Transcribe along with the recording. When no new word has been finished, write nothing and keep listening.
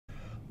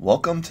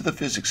Welcome to the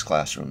Physics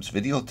Classroom's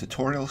video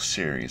tutorial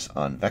series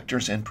on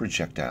vectors and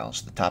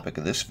projectiles. The topic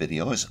of this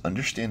video is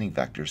understanding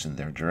vectors and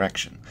their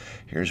direction.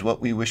 Here's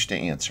what we wish to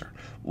answer.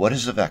 What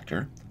is a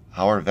vector?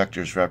 How are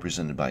vectors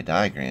represented by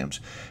diagrams?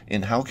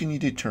 And how can you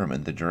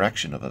determine the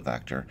direction of a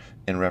vector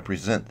and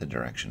represent the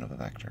direction of a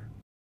vector?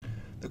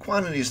 The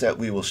quantities that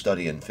we will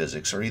study in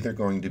physics are either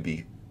going to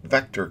be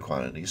vector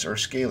quantities or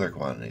scalar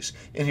quantities.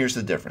 And here's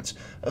the difference.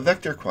 A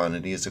vector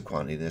quantity is a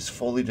quantity that's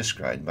fully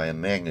described by a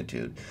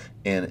magnitude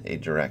and a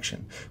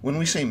direction. When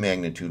we say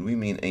magnitude, we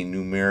mean a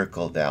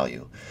numerical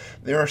value.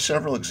 There are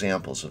several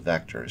examples of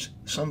vectors,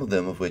 some of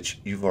them of which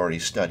you've already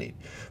studied.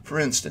 For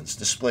instance,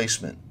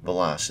 displacement,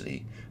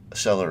 velocity,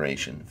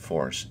 acceleration,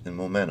 force, and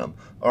momentum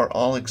are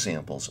all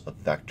examples of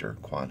vector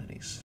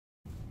quantities.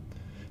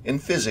 In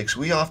physics,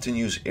 we often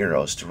use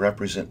arrows to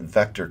represent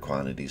vector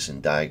quantities in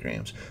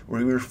diagrams.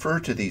 We refer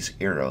to these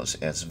arrows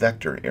as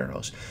vector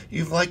arrows.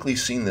 You've likely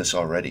seen this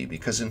already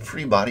because in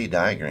free body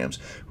diagrams,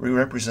 we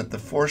represent the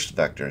force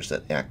vectors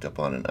that act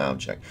upon an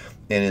object.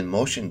 And in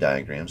motion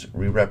diagrams,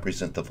 we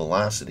represent the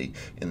velocity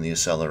and the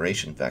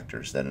acceleration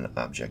vectors that an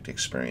object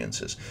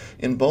experiences.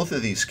 In both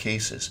of these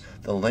cases,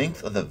 the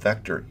length of the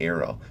vector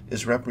arrow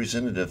is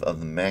representative of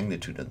the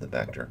magnitude of the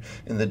vector,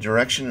 and the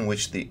direction in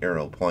which the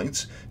arrow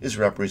points is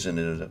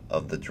representative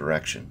of the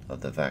direction of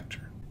the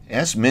vector.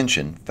 As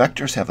mentioned,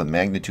 vectors have a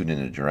magnitude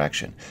and a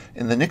direction.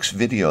 In the next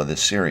video of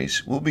this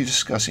series, we'll be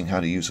discussing how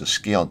to use a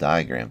scale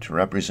diagram to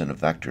represent a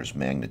vector's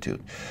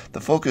magnitude.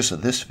 The focus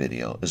of this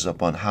video is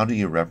upon how do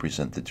you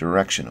represent the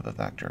direction of a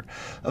vector.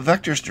 A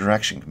vector's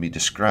direction can be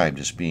described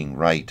as being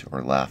right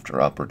or left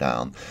or up or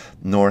down,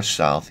 north,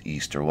 south,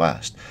 east, or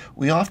west.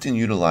 We often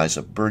utilize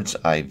a bird's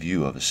eye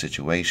view of a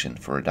situation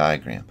for a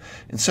diagram.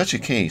 In such a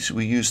case,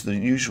 we use the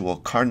usual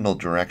cardinal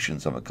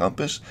directions of a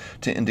compass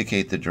to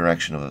indicate the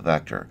direction of a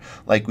vector,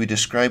 like we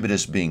describe it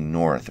as being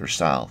north or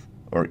south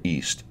or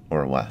east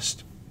or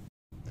west.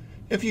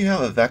 If you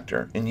have a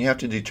vector and you have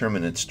to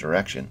determine its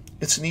direction,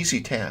 it's an easy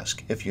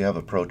task if you have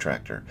a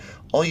protractor.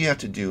 All you have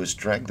to do is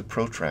drag the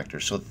protractor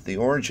so that the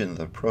origin of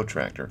the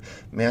protractor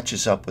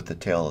matches up with the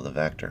tail of the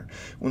vector.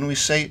 When we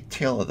say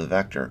tail of the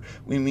vector,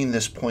 we mean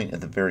this point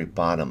at the very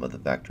bottom of the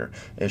vector,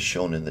 as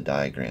shown in the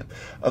diagram.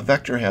 A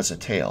vector has a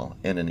tail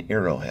and an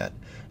arrowhead,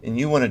 and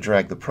you want to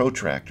drag the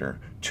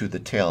protractor to the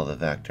tail of the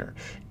vector.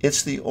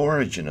 It's the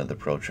origin of the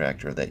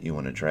protractor that you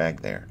want to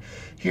drag there.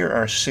 Here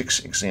are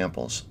 6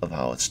 examples of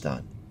how it's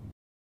done.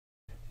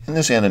 In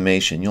this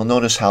animation, you'll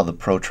notice how the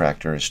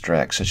protractor is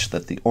dragged such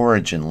that the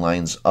origin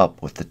lines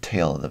up with the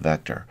tail of the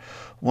vector.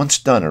 Once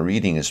done, a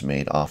reading is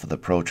made off of the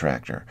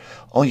protractor.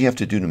 All you have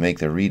to do to make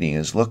the reading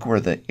is look where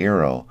the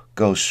arrow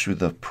goes through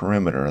the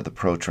perimeter of the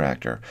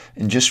protractor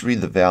and just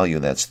read the value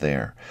that's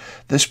there.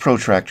 This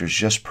protractor is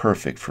just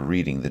perfect for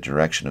reading the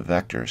direction of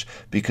vectors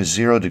because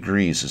 0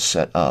 degrees is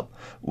set up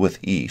with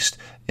east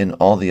and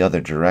all the other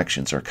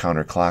directions are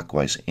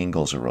counterclockwise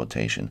angles of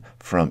rotation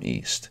from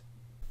east.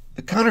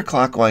 The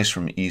counterclockwise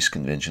from east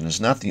convention is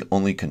not the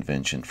only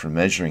convention for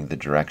measuring the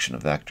direction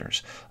of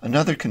vectors.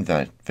 Another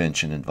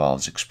convention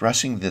involves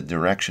expressing the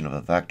direction of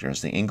a vector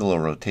as the angle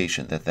of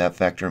rotation that that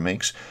vector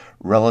makes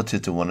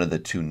relative to one of the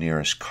 2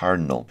 nearest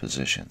cardinal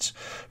positions.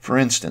 For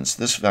instance,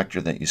 this vector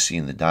that you see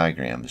in the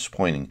diagram is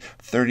pointing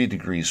 30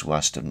 degrees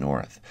west of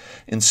north.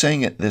 In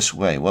saying it this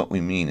way, what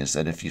we mean is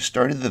that if you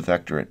started the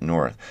vector at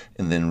north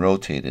and then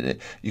rotated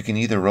it, you can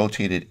either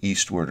rotate it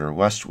eastward or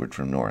westward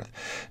from north.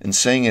 And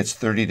saying it's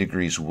 30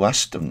 degrees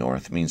west of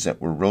north means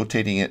that we're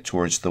rotating it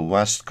towards the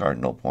west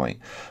cardinal point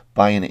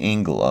by an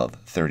angle of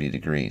 30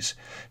 degrees.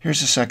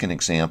 Here's a second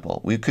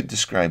example. We could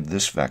describe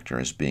this vector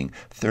as being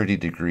 30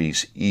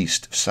 degrees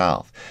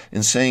east-south.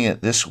 In saying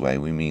it this way,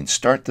 we mean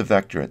start the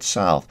vector at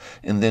south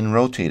and then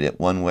rotate it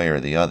one way or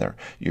the other.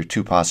 Your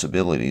 2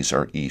 possibilities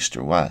are east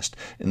or west.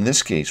 In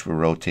this case, we're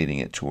rotating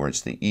it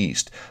towards the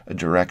east, a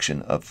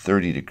direction of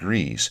 30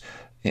 degrees,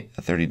 a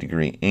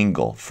 30-degree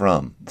angle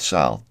from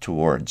south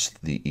towards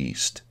the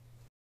east.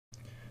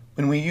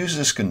 When we use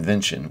this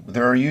convention,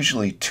 there are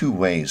usually 2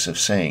 ways of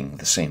saying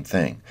the same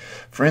thing.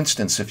 For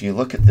instance, if you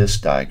look at this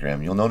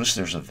diagram, you'll notice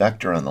there's a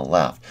vector on the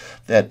left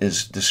that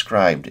is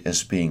described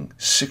as being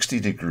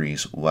 60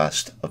 degrees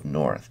west of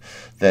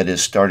north. That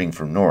is, starting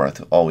from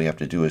north, all we have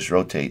to do is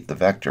rotate the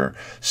vector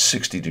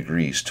 60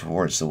 degrees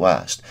towards the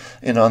west.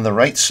 And on the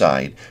right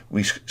side,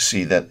 we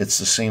see that it's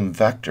the same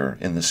vector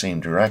in the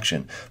same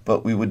direction,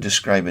 but we would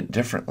describe it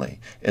differently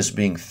as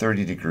being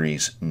 30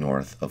 degrees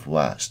north of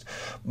west.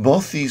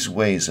 Both these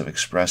ways of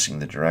expressing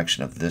the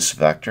direction of this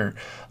vector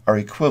are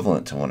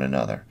equivalent to one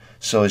another.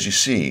 So as you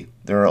see,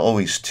 there are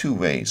always 2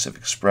 ways of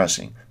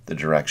expressing the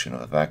direction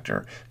of a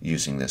vector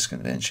using this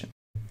convention.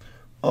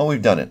 Oh,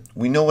 we've done it.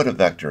 We know what a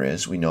vector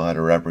is, we know how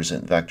to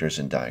represent vectors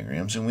in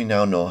diagrams, and we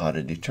now know how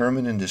to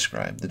determine and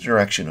describe the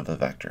direction of a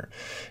vector.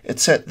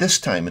 It's at this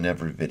time in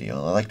every video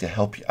I like to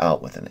help you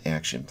out with an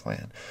action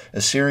plan,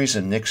 a series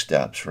of next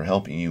steps for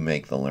helping you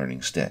make the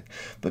learning stick.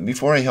 But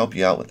before I help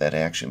you out with that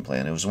action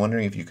plan, I was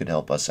wondering if you could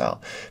help us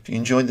out. If you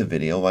enjoyed the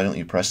video, why don't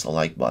you press the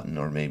like button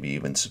or maybe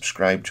even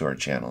subscribe to our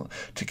channel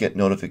to get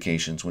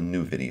notifications when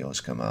new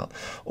videos come out.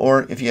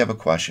 Or if you have a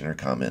question or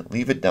comment,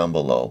 leave it down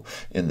below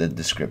in the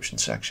description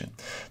section.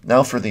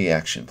 Now for the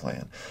action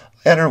plan.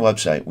 At our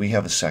website, we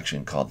have a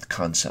section called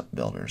Concept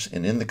Builders,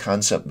 and in the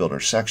Concept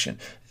Builder section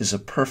is a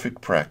perfect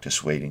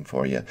practice waiting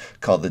for you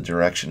called the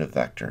Direction of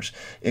Vectors.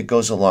 It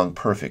goes along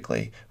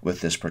perfectly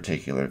with this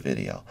particular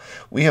video.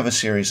 We have a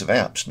series of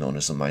apps known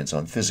as the Minds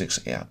on Physics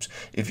apps.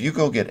 If you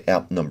go get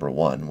app number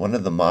 1, one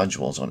of the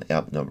modules on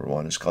app number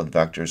 1 is called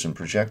Vectors and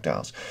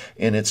Projectiles,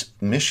 and it's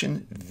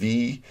Mission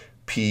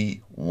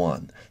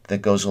VP1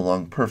 that goes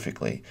along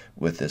perfectly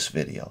with this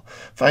video.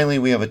 Finally,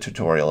 we have a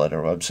tutorial at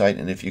our website,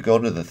 and if you go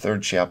to the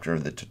 3rd chapter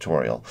of the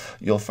tutorial,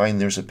 you'll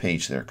find there's a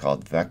page there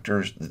called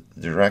Vectors,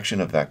 the Direction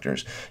of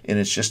Vectors, and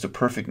it's just a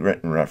perfect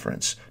written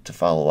reference to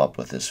follow up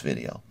with this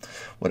video.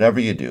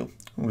 Whatever you do,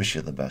 I wish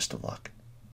you the best of luck.